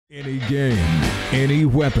Any game, any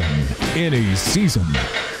weapon, any season.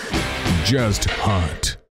 Just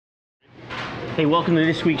hunt. Hey, welcome to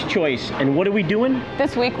this week's Choice. And what are we doing?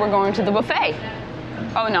 This week we're going to the buffet.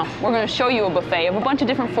 Oh no, we're going to show you a buffet of a bunch of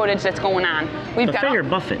different footage that's going on. Buffet or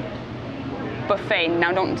buffet? Buffet.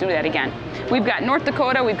 Now don't do that again. We've got North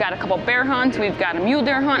Dakota, we've got a couple bear hunts, we've got a mule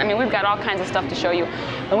deer hunt. I mean, we've got all kinds of stuff to show you.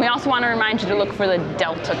 And we also want to remind you to look for the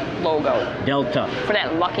Delta logo. Delta. For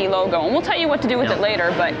that lucky logo. And we'll tell you what to do with it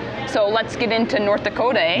later, but so let's get into North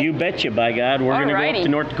Dakota, eh? You betcha, by God. We're going to go up to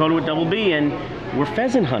North Dakota with Double B, and we're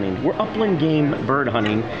pheasant hunting. We're upland game bird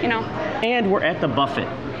hunting. You know. And we're at the buffet.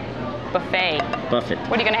 Buffet. Buffet.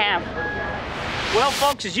 What are you going to have? Well,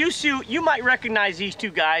 folks, as you might recognize these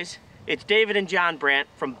two guys. It's David and John Brandt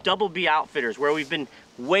from Double B Outfitters, where we've been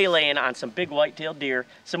waylaying on some big white-tailed deer,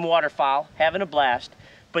 some waterfowl, having a blast.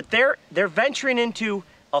 But they're venturing into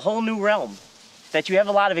a whole new realm that you have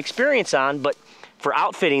a lot of experience on, but for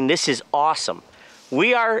outfitting, this is awesome.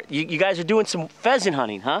 You guys are doing some pheasant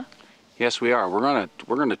hunting, huh? Yes, we are. We're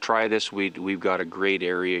gonna try this. We've got a great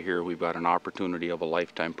area here. We've got an opportunity of a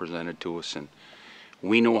lifetime presented to us, and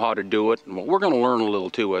we know how to do it. And we're gonna learn a little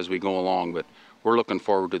too as we go along, but we're looking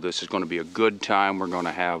forward to this. It's going to be a good time. We're going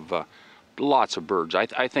to have lots of birds.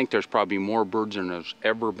 I think there's probably more birds than there's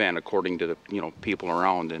ever been, according to the people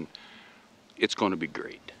around, and it's going to be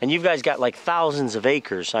great. And you guys got like thousands of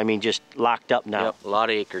acres. I mean, just locked up now. Yep, a lot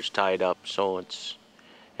of acres tied up. So it's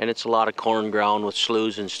a lot of corn ground with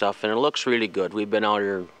sloughs and stuff, and it looks really good. We've been out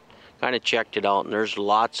here, kind of checked it out, and there's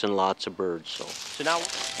lots and lots of birds. So now.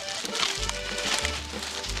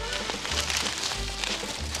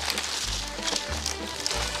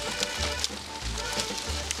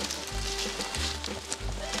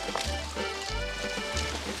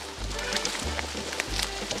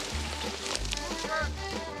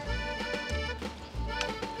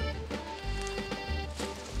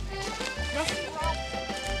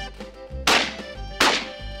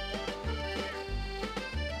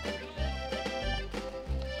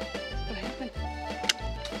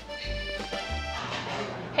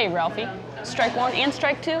 Hey, Ralphie. Strike one and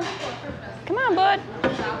strike two. Come on, bud.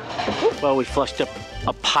 Well, we flushed up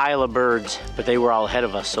a pile of birds, but they were all ahead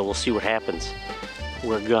of us, so we'll see what happens.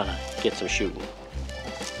 We're gonna get some shooting.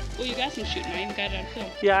 Well, you got some shooting. I even got it out of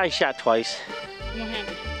field. Yeah, I shot twice. What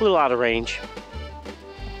happened? A little out of range.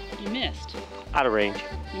 You missed. Out of range.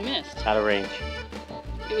 You missed. Out of range.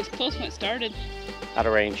 It was close when it started. Out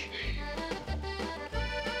of range.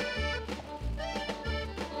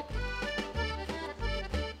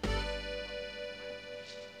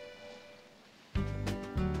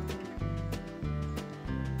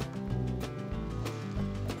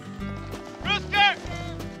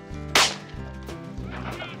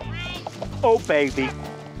 Oh, baby.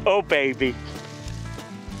 Oh, baby.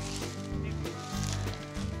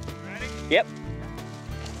 Ready? Yep.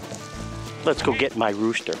 Let's go get my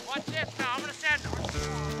rooster. Watch this now. I'm going to send him.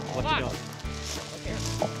 What's he doing?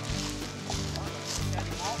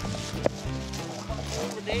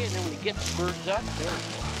 every day, and then when he gets the birds up, there.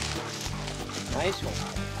 Nice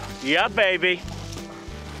one. Yeah, baby.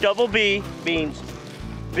 Double B means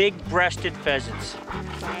big-breasted pheasants.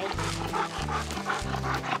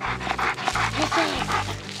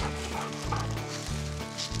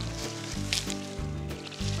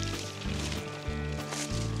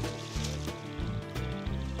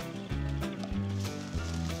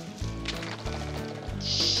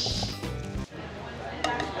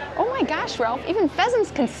 Oh my gosh, Ralph, even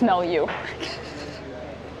pheasants can smell you.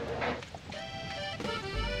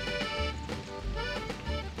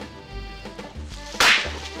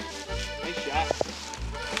 Nice shot.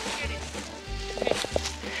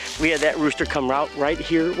 We had that rooster come out right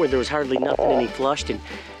here where there was hardly nothing and he flushed and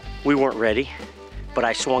we weren't ready, but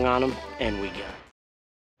I swung on him and we got it.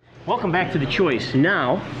 Welcome back to The Choice.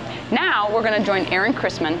 Now we're going to join Erin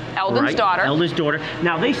Chrisman, Eldon's daughter. Eldon's daughter.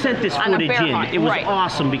 Now they sent this footage in. Hunt. It was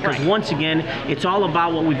awesome because once again, it's all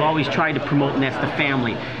about what we've always tried to promote, and that's the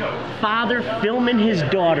family. Father filming his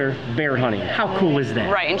daughter bear hunting. How cool is that?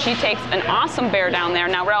 Right, and she takes an awesome bear down there.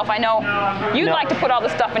 Now, Ralph, I know you'd like to put all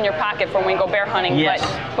the stuff in your pocket for when we go bear hunting, yes.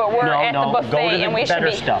 but we're at the buffet go to the and we should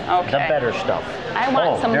be stuff. Okay. The better stuff. I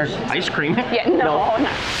want some. There's ice cream. Yeah, no.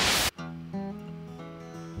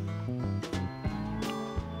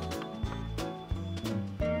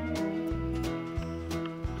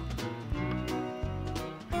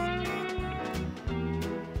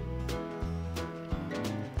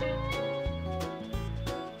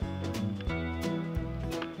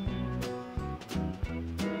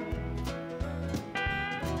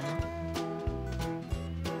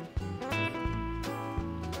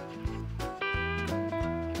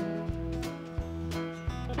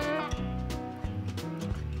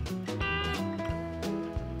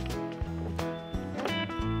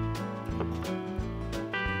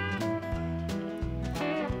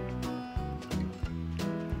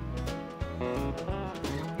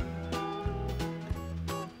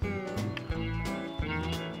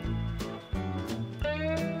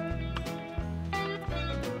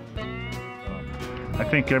 I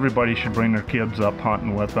think everybody should bring their kids up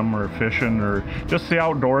hunting with them, or fishing, or just the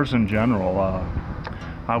outdoors in general.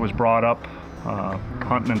 I was brought up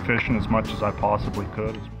hunting and fishing as much as I possibly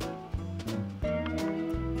could.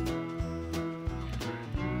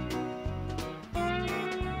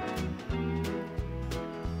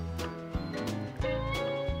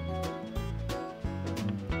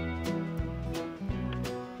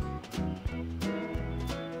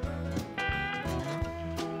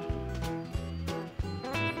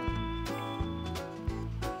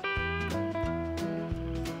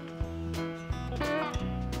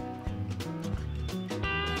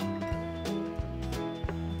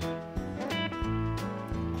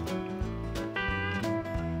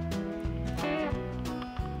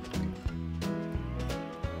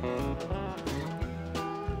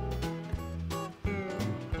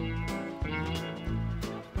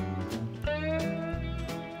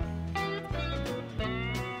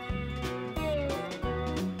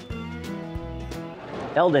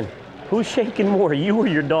 Eldon, who's shaking more, you or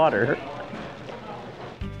your daughter?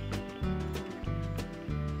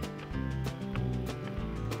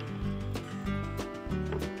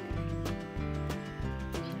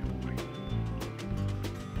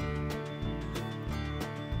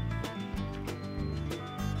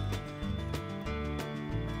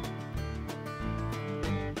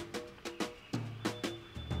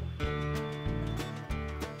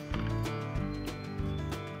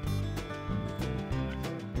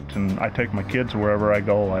 And I take my kids wherever I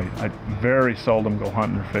go. I very seldom go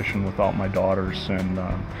hunting or fishing without my daughters, and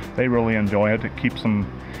they really enjoy it. It keeps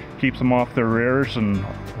them off their rears and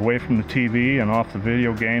away from the TV and off the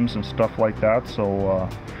video games and stuff like that. So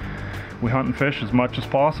we hunt and fish as much as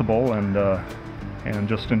possible, and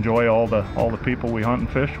just enjoy all the people we hunt and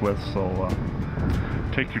fish with. So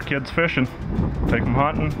take your kids fishing, take them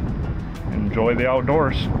hunting, enjoy the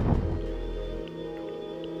outdoors.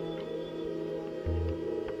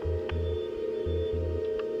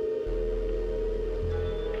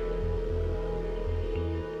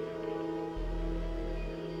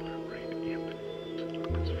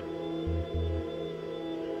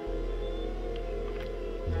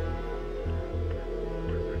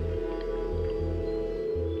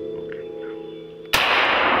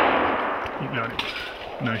 You got it.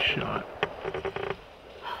 Nice shot.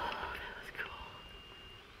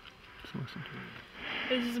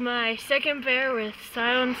 This is my second bear with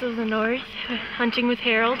Silence of the North, hunting with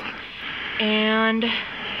Harold, and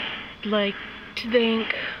I'd like to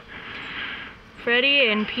thank Freddie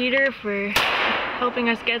and Peter for helping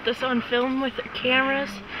us get this on film with their cameras,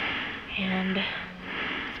 and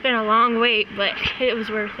it's been a long wait, but it was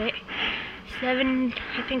worth it. I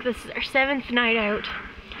think this is our 7th night out,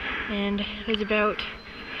 and it was about,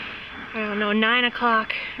 I don't know, 9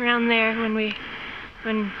 o'clock around there when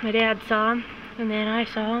my dad saw him, and then I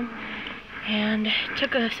saw him, and it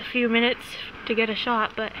took us a few minutes to get a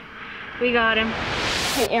shot, but we got him.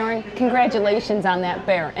 Hey Aaron, congratulations on that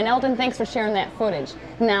bear. And Eldon, thanks for sharing that footage.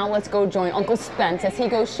 Now let's go join Uncle Spence as he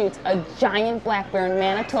goes shoots a giant black bear in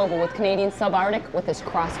Manitoba with Canadian subarctic with his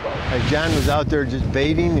crossbow. John was out there just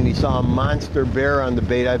baiting, and he saw a monster bear on the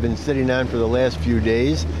bait I've been sitting on for the last few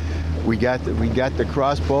days. We got the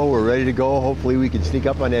crossbow, we're ready to go. Hopefully we can sneak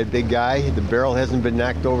up on that big guy. The barrel hasn't been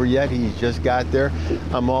knocked over yet, he's just got there.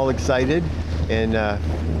 I'm all excited, and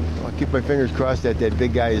I'll keep my fingers crossed that that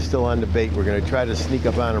big guy is still on the bait. We're gonna try to sneak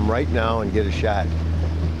up on him right now and get a shot.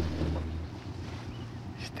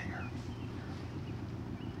 He's there.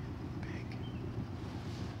 Big.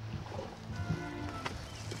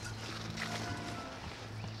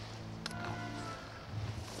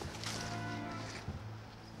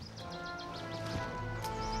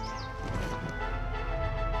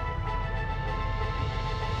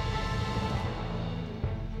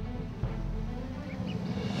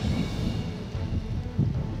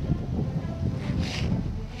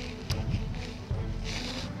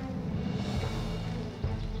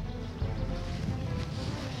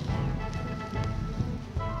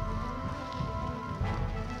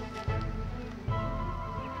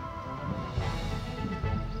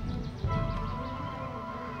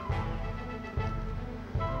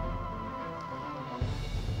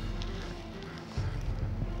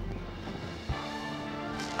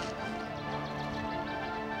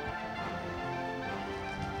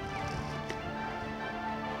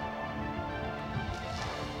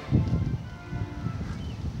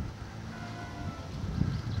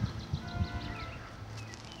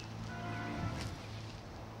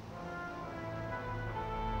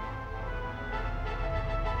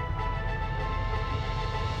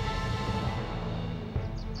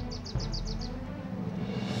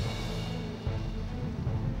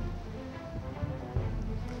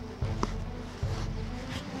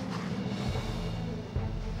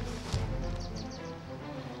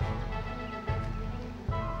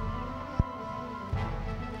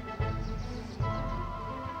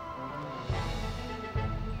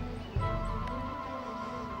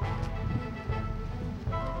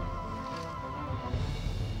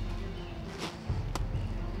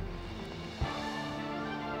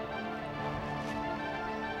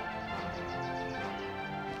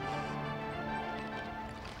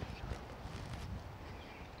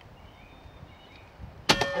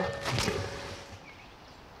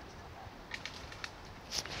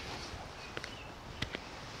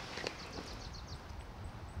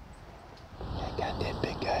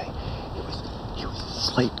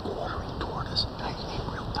 slate quartering toward us. I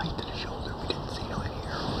aimed real tight to the shoulder. We didn't see no any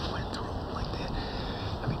arrows went through him like that.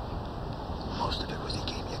 I mean, most of it was he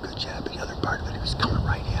gave me a good shot, but the other part of it, he was coming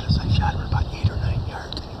right at us. I shot him about 8 or 9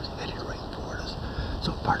 yards, and he was headed right toward us.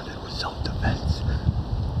 So part of it was self-defense.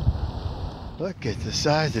 Look at the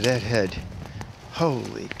size of that head.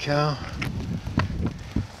 Holy cow.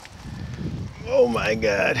 Oh my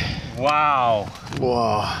God. Wow.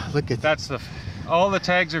 Wow. Look at that. All the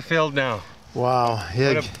tags are filled now. Wow.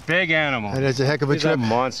 What a big animal. That's a heck of a trip. He's a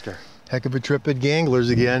monster. Heck of a trip at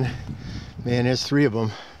Ganglers again. Man, there's 3 of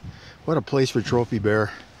them. What a place for trophy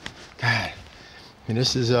bear. God. And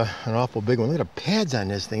this is an awful big one. Look at the pads on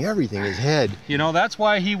this thing. Everything is head. You know, that's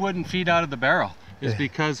why he wouldn't feed out of the barrel. Is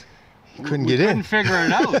because he couldn't get in. Couldn't figure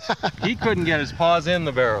it out. He couldn't get his paws in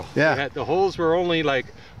the barrel. Yeah. The holes were only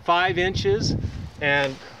like 5 inches,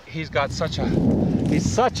 and he's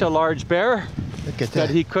such a large bear. Look at that.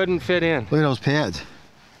 He couldn't fit in. Look at those pads.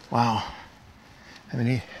 Wow. I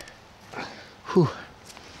mean, whew.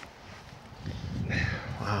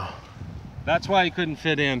 Wow. That's why he couldn't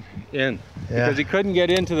fit in. Yeah. Because he couldn't get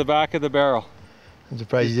into the back of the barrel. I'm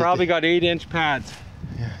surprised he's probably got 8-inch pads.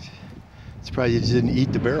 Yeah. Surprised he just didn't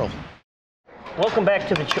eat the barrel. Welcome back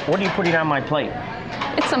to the what are you putting on my plate?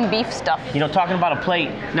 It's some beef stuff. You know, talking about a plate,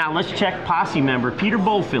 now let's check posse member Peter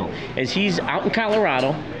Bofill, as he's out in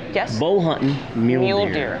Colorado. Yes. Bow hunting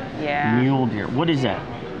mule deer. Yeah. Mule deer. What is that?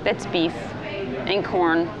 That's beef and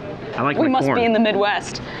corn. I like we my must corn. be in the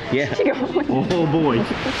Midwest. Yeah. Oh boy.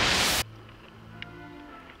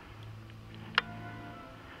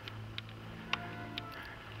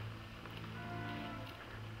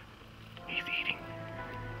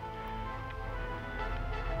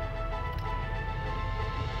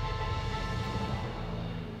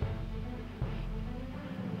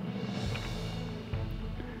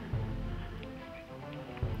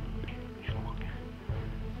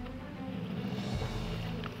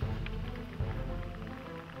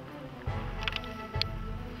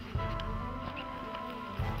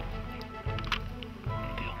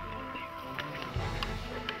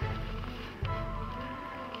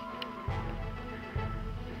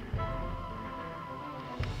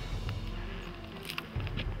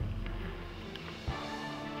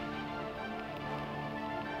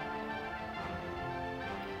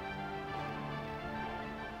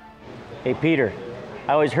 Hey Peter,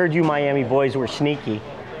 I always heard you Miami boys were sneaky.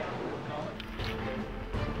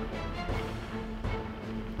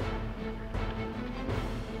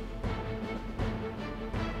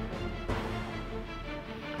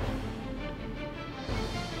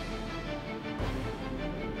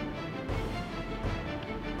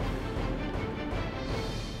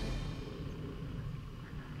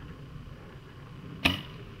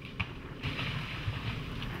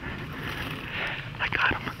 I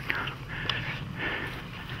got him.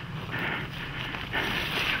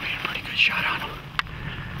 Shot on him.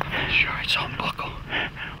 Sure, I saw him buckle.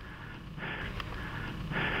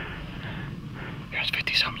 There's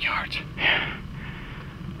 50-something yards. Yeah.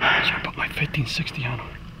 So I put my 1560 on him.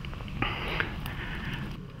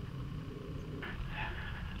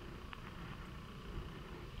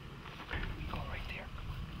 Go right there.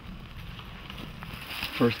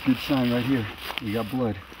 First good sign right here. We got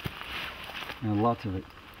blood. And lots of it.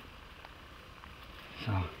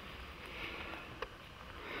 So.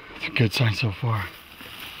 It's a good sign so far.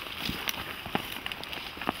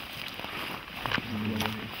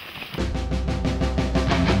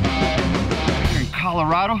 Here in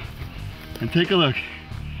Colorado, and take a look.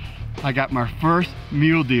 I got my first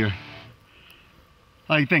mule deer.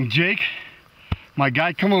 How do you think, Jake? My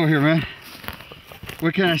guy, come over here, man.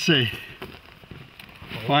 What can I say?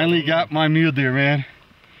 Finally got my mule deer, man.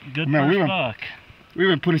 Good man, first buck. We've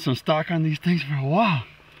been putting some stock on these things for a while.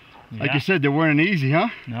 Yeah. Like you said, they weren't easy, huh?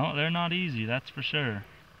 No, they're not easy, that's for sure.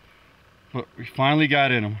 But we finally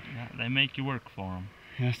got in them. Yeah, they make you work for them.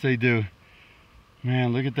 Yes, they do.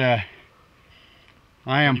 Man, look at that.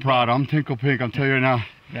 I am proud. I'm tinkle pink, I'm telling you now.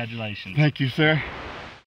 Congratulations. Thank you, sir.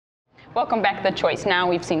 Welcome back to The Choice. Now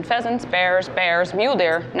we've seen pheasants, bears, mule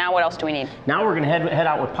deer. Now what else do we need? Now we're gonna head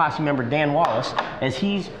out with posse member Dan Wallace, as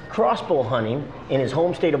he's crossbow hunting in his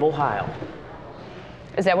home state of Ohio.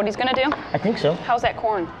 Is that what he's gonna do? I think so. How's that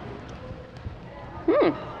corn?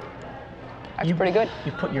 That's pretty good.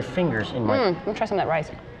 You put your fingers in my... Let me try some of that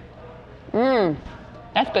rice.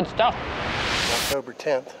 That's good stuff. October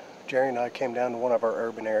 10th, Jerry and I came down to one of our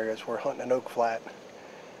urban areas. We're hunting an oak flat.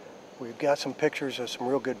 We've got some pictures of some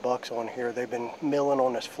real good bucks on here. They've been milling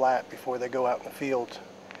on this flat before they go out in the fields.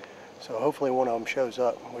 So hopefully one of them shows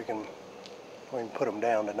up and we can put them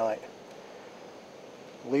down tonight.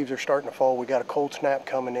 Leaves are starting to fall. We got a cold snap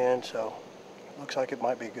coming in, so Looks like it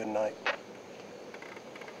might be a good night.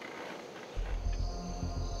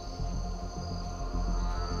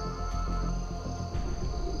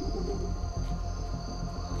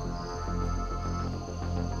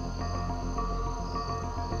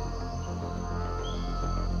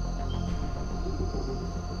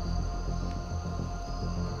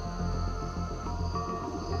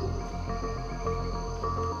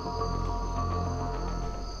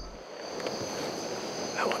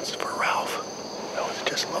 That one's for Ralph. That one's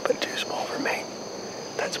just a little bit too small for me.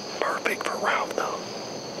 That's perfect for Ralph, though.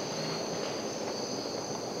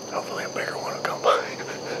 Hopefully a bigger one will come by.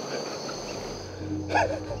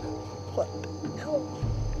 What the hell?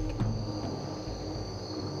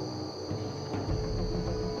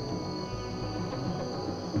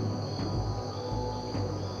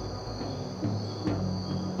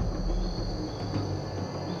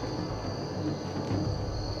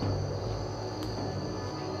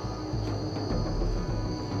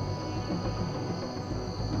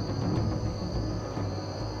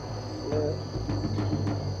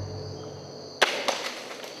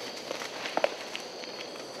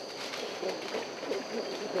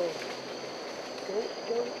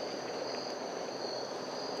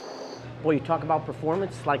 Boy, you talk about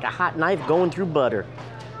performance, like a hot knife going through butter.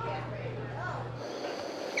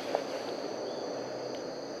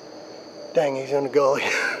 Dang, he's in the gully.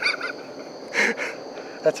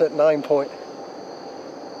 That's at 9 point.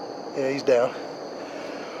 Yeah, he's down.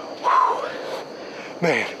 Whew.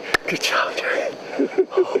 Man, good job, Jerry.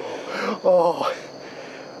 Oh.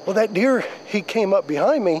 Well, that deer, he came up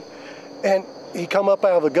behind me, and he come up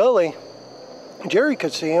out of the gully. Jerry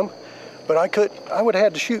could see him, but I would have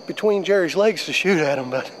had to shoot between Jerry's legs to shoot at him,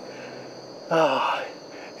 but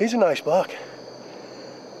he's a nice buck.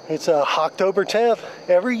 It's October 10th.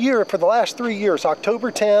 Every year for the last 3 years,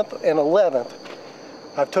 October 10th and 11th,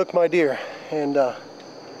 I've took my deer, and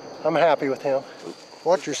I'm happy with him.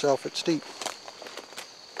 Watch yourself, it's steep.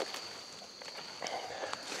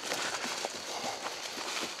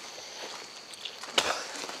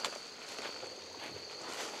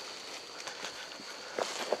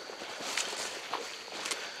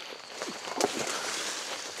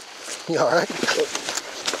 You all right?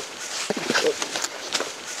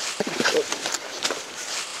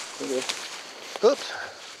 Oops.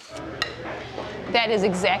 That is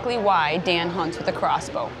exactly why Dan hunts with a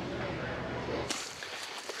crossbow.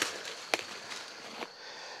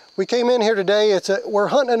 We came in here today, we're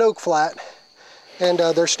hunting an oak flat, and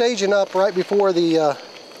they're staging up right before they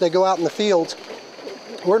go out in the fields.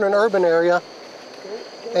 We're in an urban area,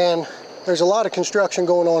 and there's a lot of construction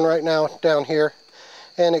going on right now down here.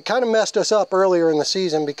 And it kind of messed us up earlier in the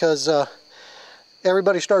season because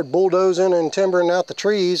everybody started bulldozing and timbering out the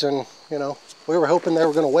trees, and you know, we were hoping they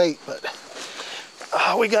were going to wait, but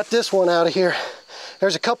we got this one out of here.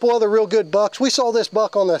 There's a couple other real good bucks. We saw this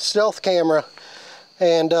buck on the stealth camera,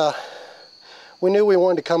 and we knew we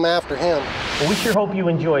wanted to come after him. Well, we sure hope you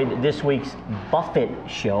enjoyed this week's Buffet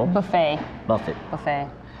show. Buffet. Buffet. Buffet.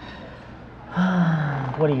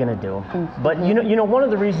 What are you gonna do? But you know, one of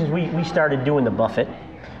the reasons we started doing the Buffet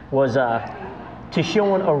was to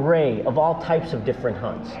show an array of all types of different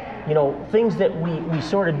hunts. You know, things that we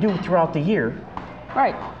sort of do throughout the year.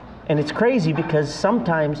 Right. And it's crazy because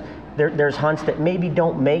sometimes there's hunts that maybe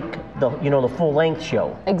don't make the full length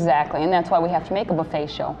show. Exactly, and that's why we have to make a buffet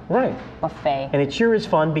show. Right. Buffet. And it sure is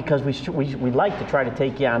fun because we like to try to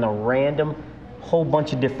take you on a random whole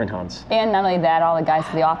bunch of different hunts. And not only that, all the guys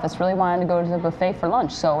at the office really wanted to go to the buffet for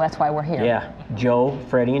lunch, so that's why we're here. Yeah, Joe,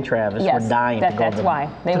 Freddie, and Travis were dying to go to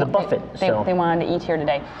the Buffet. They wanted to eat here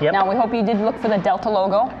today. Yep. Now, we hope you did look for the Delta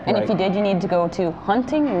logo, and Right. if you did, you need to go to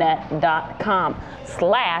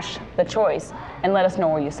huntingnet.com/thechoice and let us know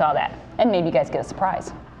where you saw that. And maybe you guys get a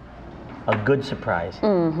surprise. A good surprise.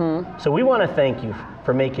 Mm-hmm. So we want to thank you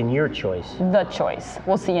for making your choice. The choice.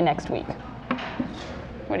 We'll see you next week.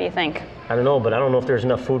 What do you think? I don't know, but I don't know if there's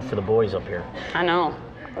enough food for the boys up here. I know.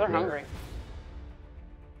 They're hungry.